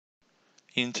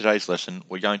In today's lesson,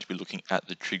 we're going to be looking at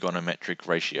the trigonometric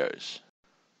ratios.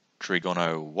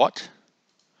 Trigono what?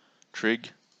 Trig,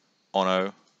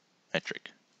 ono,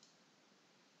 metric.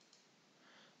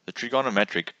 The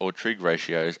trigonometric or trig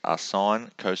ratios are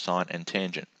sine, cosine, and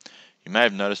tangent. You may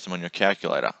have noticed them on your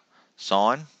calculator.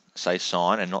 Sine, say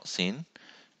sine and not sin,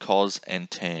 cos and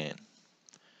tan.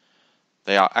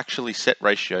 They are actually set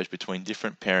ratios between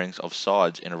different pairings of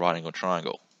sides in a right angle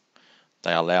triangle.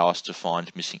 They allow us to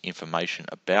find missing information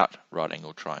about right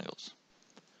angle triangles.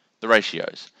 The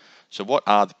ratios. So what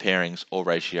are the pairings or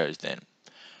ratios then?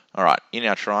 Alright, in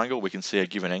our triangle we can see a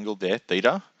given angle there,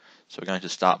 theta. So we're going to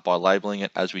start by labeling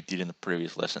it as we did in the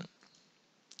previous lesson.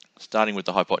 Starting with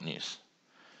the hypotenuse.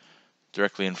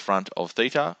 Directly in front of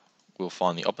theta, we'll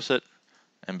find the opposite,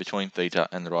 and between theta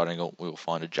and the right angle, we will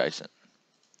find adjacent.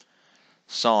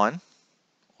 Sine,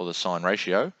 or the sine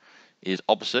ratio, is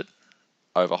opposite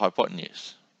over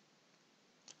hypotenuse.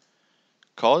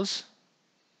 Cos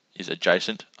is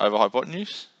adjacent over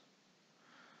hypotenuse.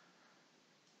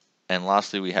 And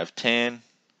lastly, we have tan,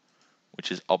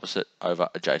 which is opposite over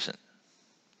adjacent.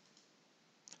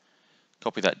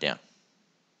 Copy that down.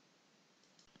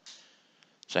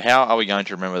 So how are we going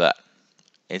to remember that?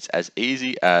 It's as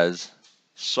easy as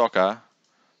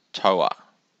SOHCAHTOA.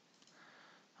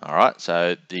 Alright,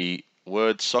 so the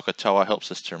word SOHCAHTOA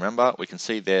helps us to remember. We can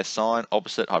see there sine,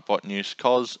 opposite, hypotenuse,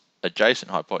 cos,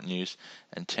 adjacent hypotenuse,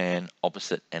 and tan,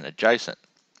 opposite and adjacent.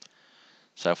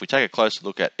 So if we take a closer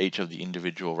look at each of the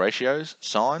individual ratios,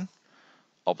 sine,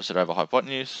 opposite over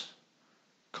hypotenuse,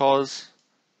 cos,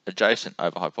 adjacent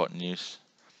over hypotenuse,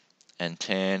 and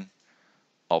tan,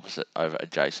 opposite over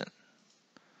adjacent.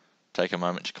 Take a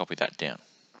moment to copy that down.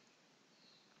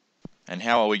 And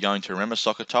how are we going to remember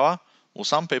SOHCAHTOA? Well,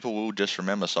 some people will just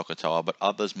remember SOHCAHTOA, but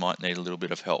others might need a little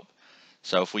bit of help.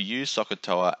 So if we use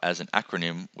SOHCAHTOA as an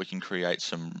acronym, we can create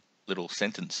some little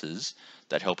sentences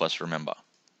that help us remember.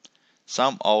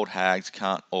 Some old hags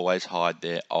can't always hide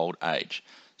their old age.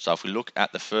 So if we look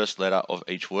at the first letter of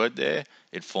each word there,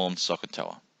 it forms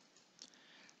SOHCAHTOA.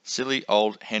 Silly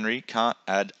old Henry can't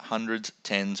add hundreds,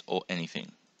 tens, or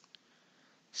anything.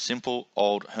 Simple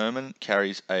old Herman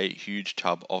carries a huge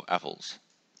tub of apples.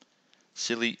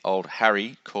 Silly old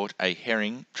Harry caught a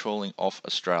herring trawling off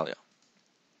Australia.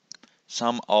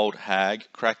 Some old hag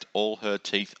cracked all her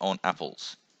teeth on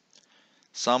apples.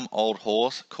 Some old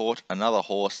horse caught another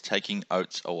horse taking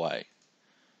oats away.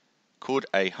 Could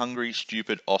a hungry,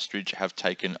 stupid ostrich have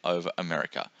taken over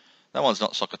America? That one's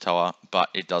not SOHCAHTOA, but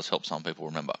it does help some people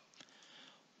remember.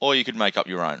 Or you could make up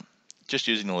your own, just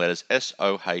using the letters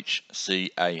SOHCAH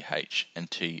and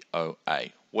TOA,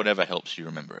 whatever helps you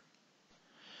remember it.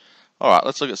 Alright,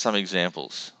 let's look at some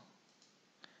examples.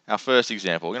 Our first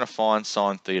example, we're going to find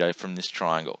sine theta from this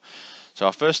triangle. So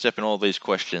our first step in all these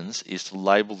questions is to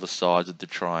label the sides of the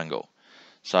triangle.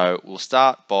 So we'll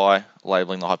start by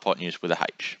labeling the hypotenuse with a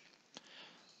H.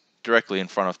 Directly in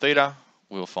front of theta,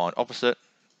 we will find opposite,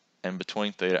 and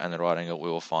between theta and the right angle, we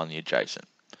will find the adjacent.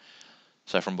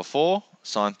 So from before,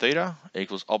 sine theta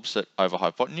equals opposite over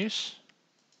hypotenuse.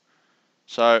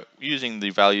 So using the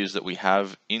values that we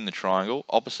have in the triangle,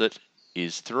 opposite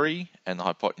is 3 and the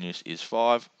hypotenuse is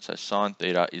 5, so sine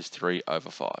theta is 3 over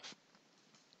 5.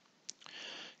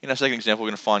 In our second example, we're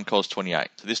going to find cos 28.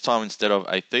 So this time, instead of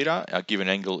a theta, our given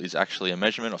angle is actually a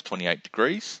measurement of 28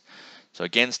 degrees. So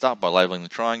again, start by labeling the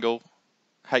triangle,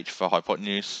 H for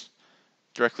hypotenuse.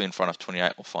 Directly in front of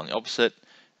 28, we'll find the opposite,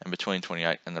 and between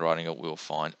 28 and the right angle, we'll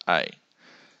find A.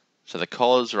 So the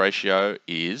cos ratio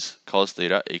is cos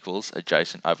theta equals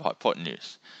adjacent over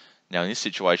hypotenuse. Now in this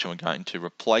situation, we're going to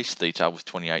replace theta with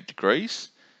 28 degrees,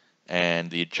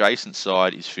 and the adjacent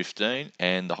side is 15,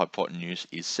 and the hypotenuse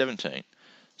is 17.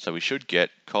 So we should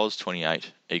get cos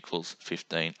 28 equals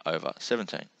 15 over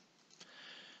 17.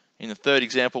 In the third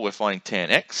example, we're finding tan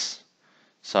x.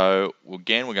 So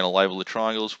again, we're going to label the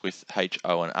triangles with H,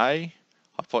 O, and A,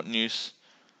 hypotenuse,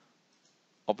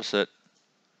 opposite,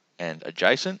 and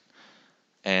adjacent.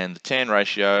 And the tan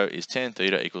ratio is tan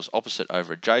theta equals opposite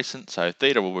over adjacent. So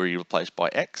theta will be replaced by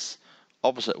x,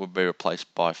 opposite will be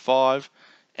replaced by 5,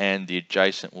 and the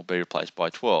adjacent will be replaced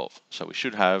by 12. So we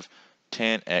should have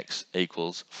tan x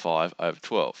equals 5 over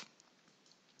 12.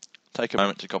 Take a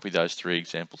moment to copy those three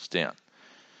examples down.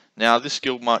 Now this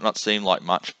skill might not seem like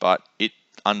much, but it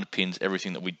underpins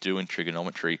everything that we do in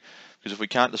trigonometry, because if we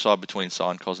can't decide between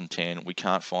sine, cos and tan, we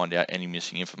can't find out any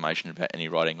missing information about any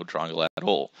right angle triangle at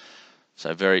all.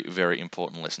 So very, very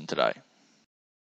important lesson today.